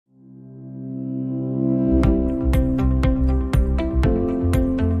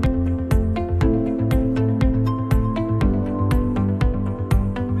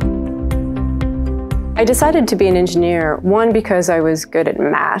I decided to be an engineer, one, because I was good at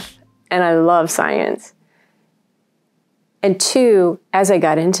math and I love science. And two, as I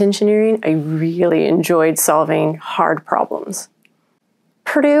got into engineering, I really enjoyed solving hard problems.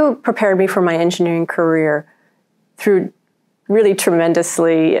 Purdue prepared me for my engineering career through really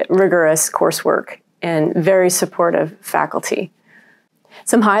tremendously rigorous coursework and very supportive faculty.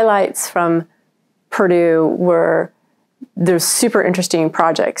 Some highlights from Purdue were there's super interesting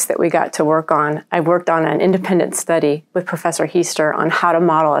projects that we got to work on. I worked on an independent study with Professor Heister on how to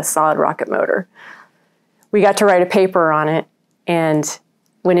model a solid rocket motor. We got to write a paper on it and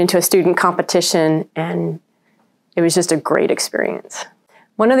went into a student competition, and it was just a great experience.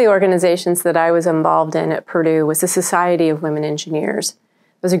 One of the organizations that I was involved in at Purdue was the Society of Women Engineers.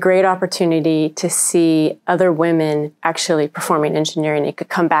 It was a great opportunity to see other women actually performing engineering. They could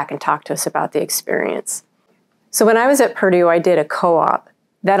come back and talk to us about the experience. So when I was at Purdue, I did a co-op.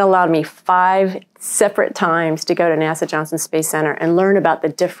 That allowed me 5 separate times to go to NASA Johnson Space Center and learn about the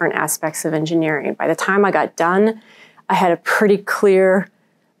different aspects of engineering. By the time I got done, I had a pretty clear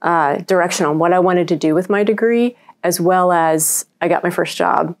direction on what I wanted to do with my degree, as well as I got my first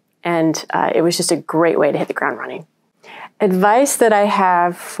job. And it was just a great way to hit the ground running. Advice that I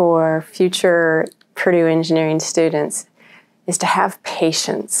have for future Purdue engineering students is to have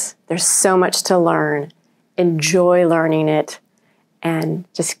patience. There's so much to learn. Enjoy learning it, and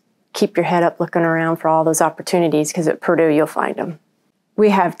just keep your head up looking around for all those opportunities, because at Purdue you'll find them. We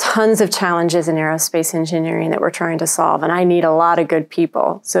have tons of challenges in aerospace engineering that we're trying to solve, and I need a lot of good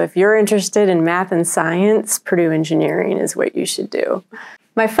people. So if you're interested in math and science, Purdue Engineering is what you should do.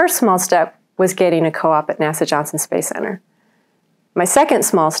 My first small step was getting a co-op at NASA Johnson Space Center. My second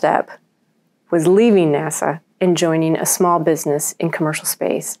small step was leaving NASA and joining a small business in commercial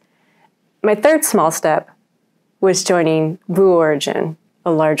space. My third small step was joining Blue Origin, a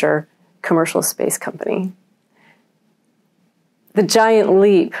larger commercial space company. The giant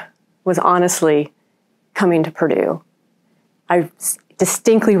leap was honestly coming to Purdue. I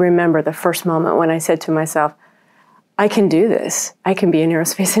distinctly remember the first moment when I said to myself, I can do this. I can be an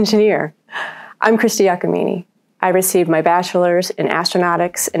aerospace engineer. I'm Christie Iacomini. I received my bachelor's in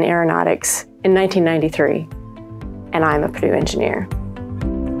astronautics and aeronautics in 1993, and I'm a Purdue engineer.